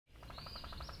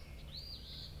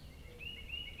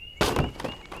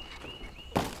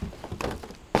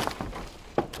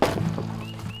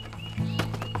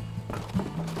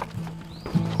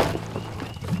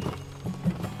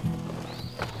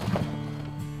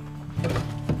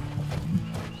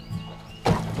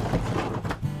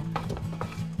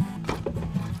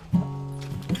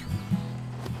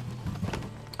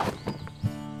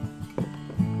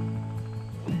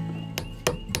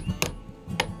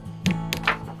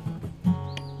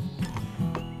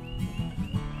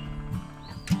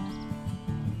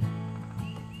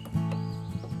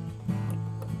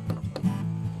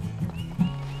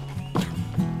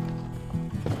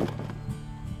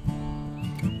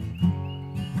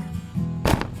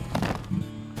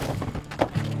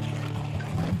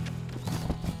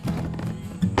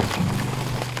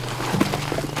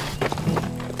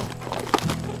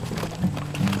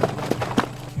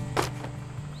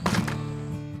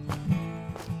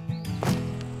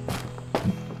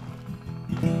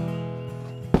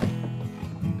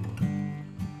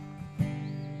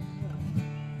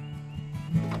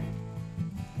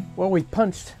Well, we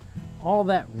punched all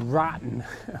that rotten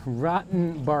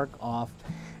bark off,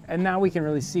 and now we can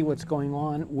really see what's going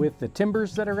on with the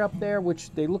timbers that are up there, which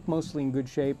they look mostly in good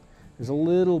shape. There's a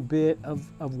little bit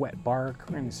of wet bark.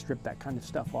 We're going to strip that kind of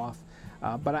stuff off,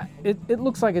 but it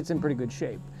looks like it's in pretty good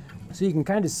shape. So you can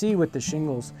kind of see with the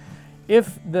shingles,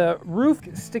 if the roof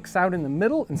sticks out in the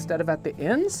middle instead of at the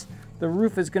ends, the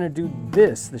roof is going to do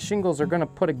this. The shingles are going to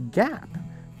put a gap.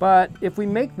 But if we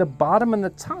make the bottom and the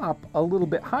top a little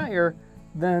bit higher,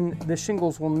 then the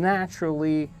shingles will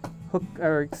naturally hook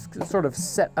or sort of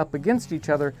set up against each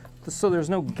other, so there's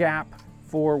no gap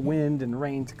for wind and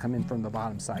rain to come in from the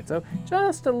bottom side. So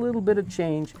just a little bit of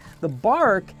change. The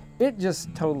bark, it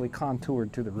just totally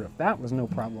contoured to the roof. That was no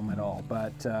problem at all.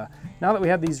 But now that we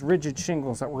have these rigid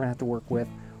shingles that we're gonna have to work with,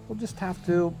 we'll just have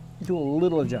to do a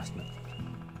little adjustment.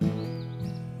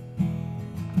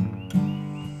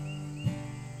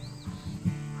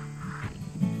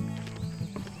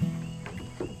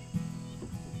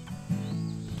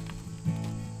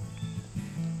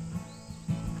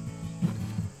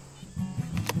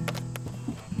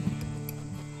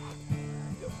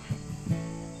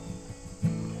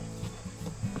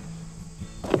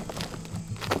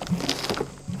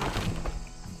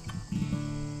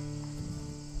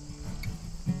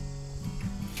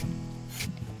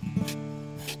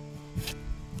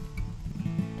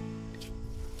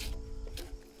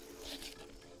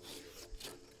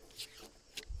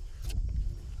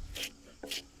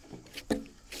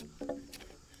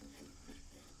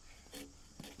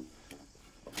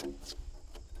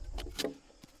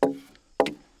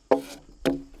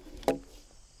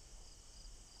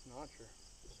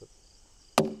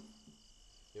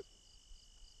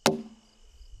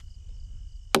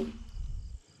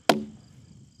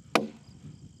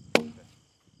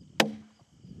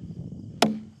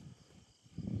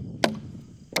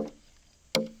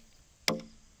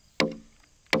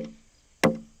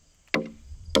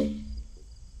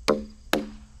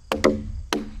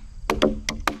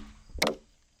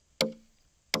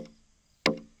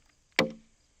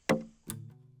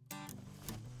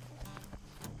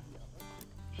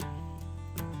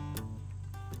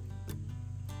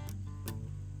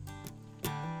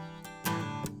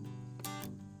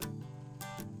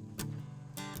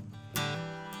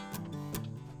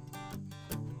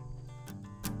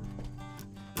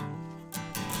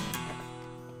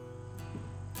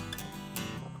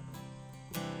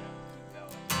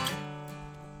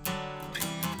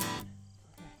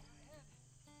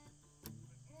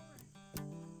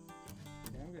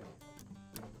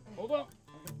 Hold up.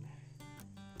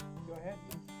 Go ahead.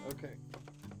 Okay.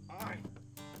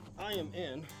 I am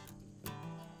in.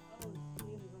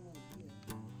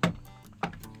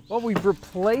 Well, we've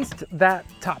replaced that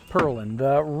top purlin,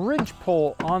 the ridge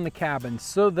pole on the cabin,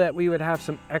 so that we would have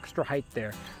some extra height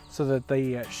there, so that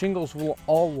the shingles will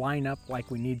all line up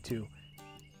like we need to.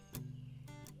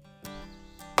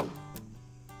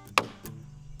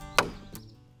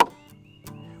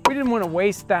 We didn't want to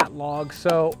waste that log,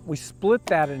 so we split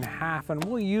that in half, and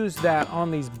we'll use that on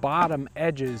these bottom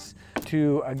edges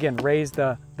to, again, raise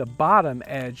the bottom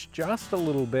edge just a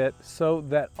little bit so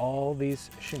that all these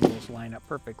shingles line up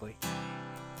perfectly.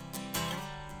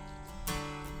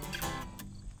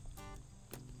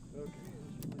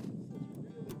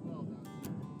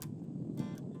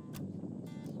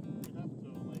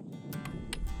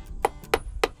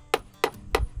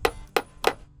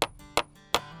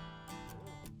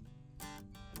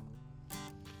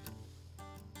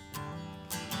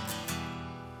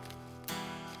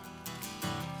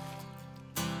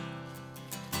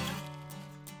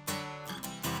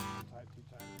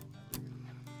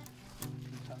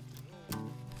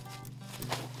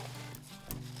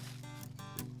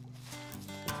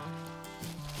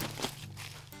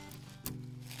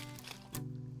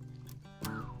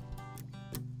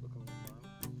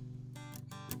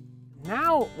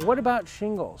 Now, what about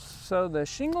shingles? So the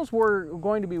shingles we're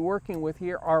going to be working with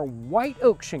here are white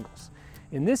oak shingles.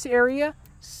 In this area,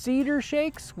 cedar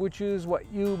shakes, which is what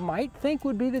you might think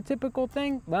would be the typical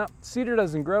thing. Well, cedar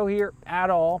doesn't grow here at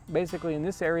all. Basically in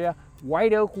this area,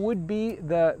 white oak would be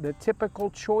the typical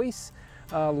choice,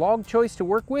 log choice to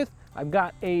work with. I've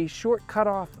got a short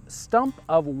cut-off stump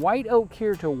of white oak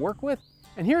here to work with.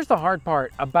 And here's the hard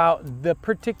part about the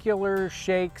particular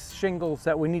shingles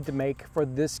that we need to make for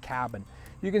this cabin.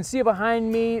 You can see behind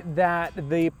me that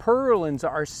the purlins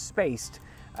are spaced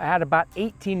at about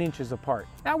 18 inches apart.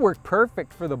 That worked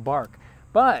perfect for the bark,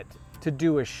 but to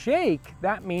do a shake,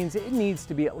 that means it needs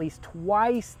to be at least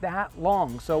twice that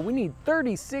long. So we need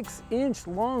 36-inch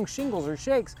long shingles or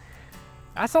shakes.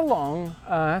 That's a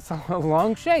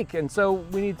long shake, and so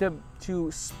we need to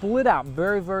to split out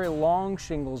very, very long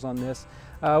shingles on this.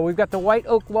 We've got the white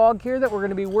oak log here that we're going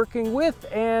to be working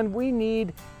with, and we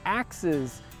need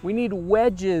axes, we need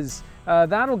wedges.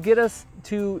 That'll get us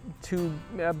to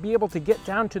be able to get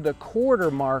down to the quarter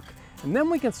mark, and then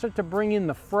we can start to bring in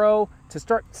the froe to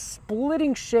start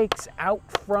splitting shakes out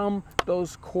from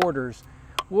those quarters.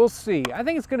 We'll see. I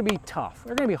think it's going to be tough.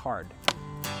 They're going to be hard.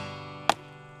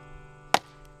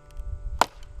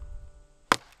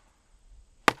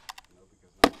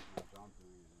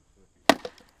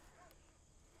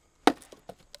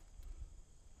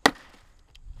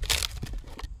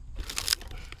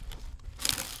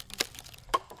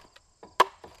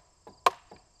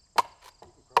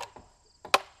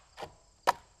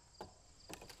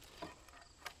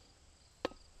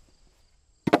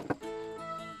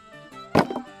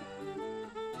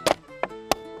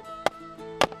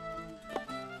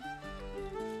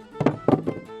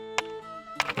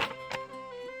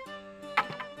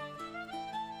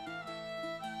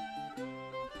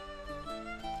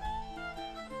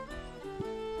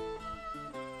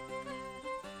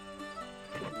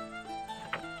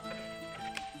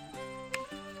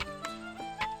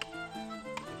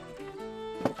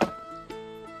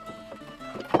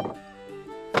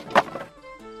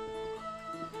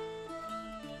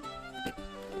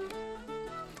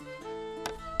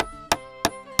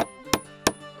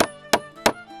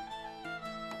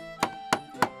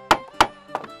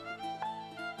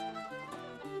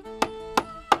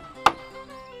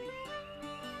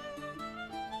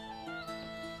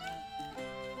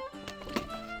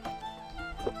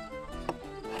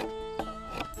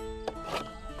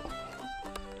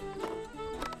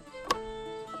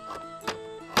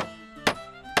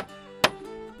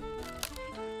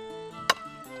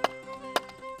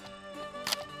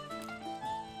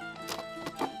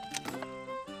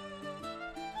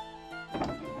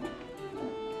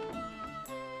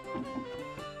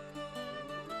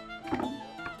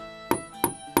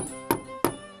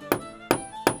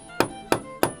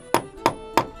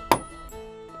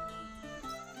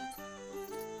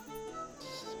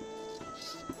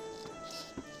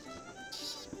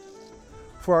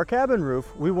 For our cabin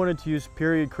roof, we wanted to use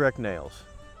period correct nails.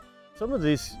 Some of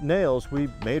these nails we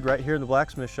made right here in the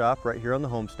blacksmith shop, right here on the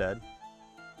homestead.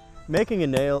 Making a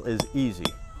nail is easy.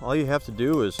 All you have to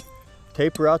do is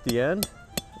taper out the end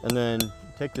and then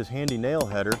take this handy nail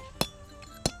header,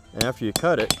 and after you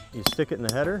cut it, you stick it in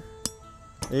the header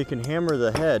and you can hammer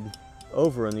the head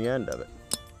over on the end of it.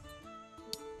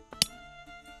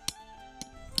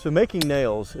 So making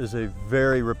nails is a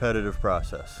very repetitive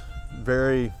process,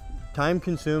 very time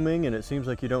consuming, and it seems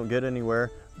like you don't get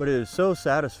anywhere, but it is so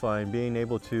satisfying being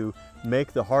able to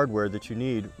make the hardware that you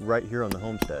need right here on the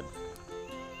homestead.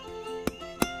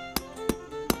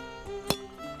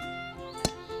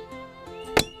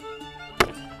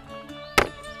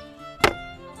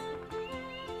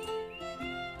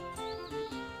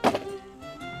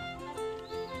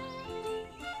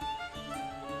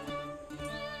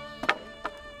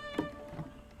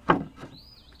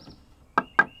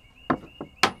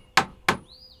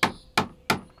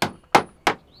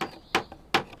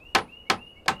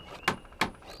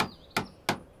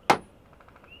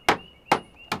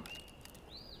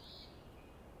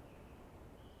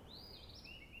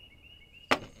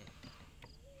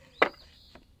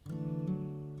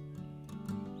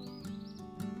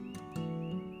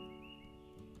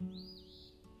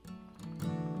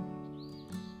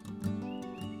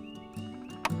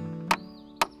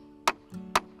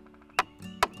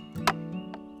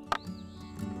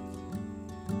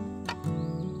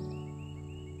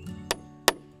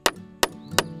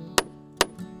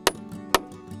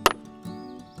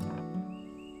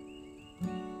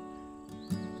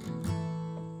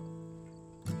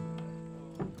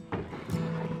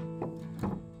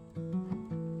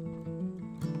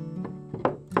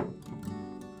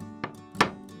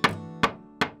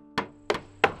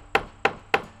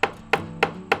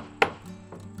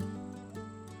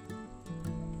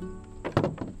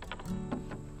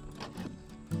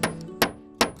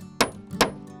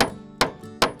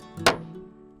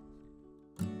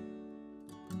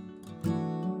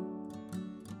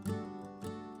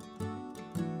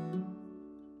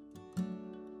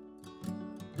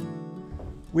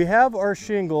 We have our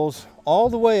shingles all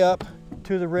the way up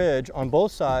to the ridge on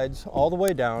both sides, all the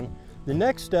way down. The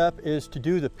next step is to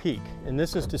do the peak, and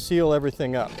this is to seal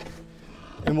everything up.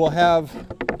 And we'll have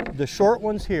the short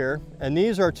ones here, and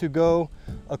these are to go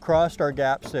across our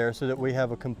gaps there so that we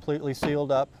have a completely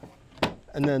sealed up.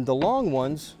 And then the long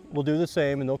ones will do the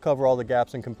same, and they'll cover all the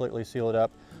gaps and completely seal it up,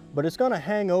 but it's gonna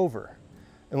hang over.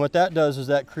 And what that does is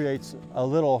that creates a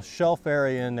little shelf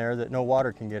area in there that no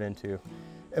water can get into.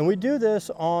 And we do this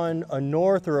on a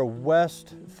north or a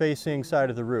west facing side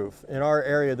of the roof. In our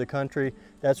area of the country,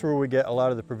 that's where we get a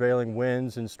lot of the prevailing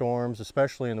winds and storms,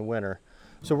 especially in the winter.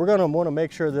 So we're gonna wanna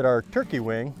make sure that our turkey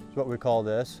wing, is what we call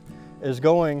this, is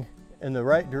going in the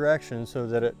right direction so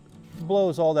that it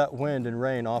blows all that wind and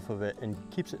rain off of it and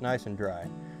keeps it nice and dry.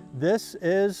 This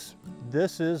is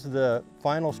the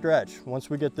final stretch. Once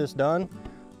we get this done,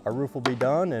 our roof will be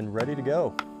done and ready to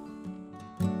go.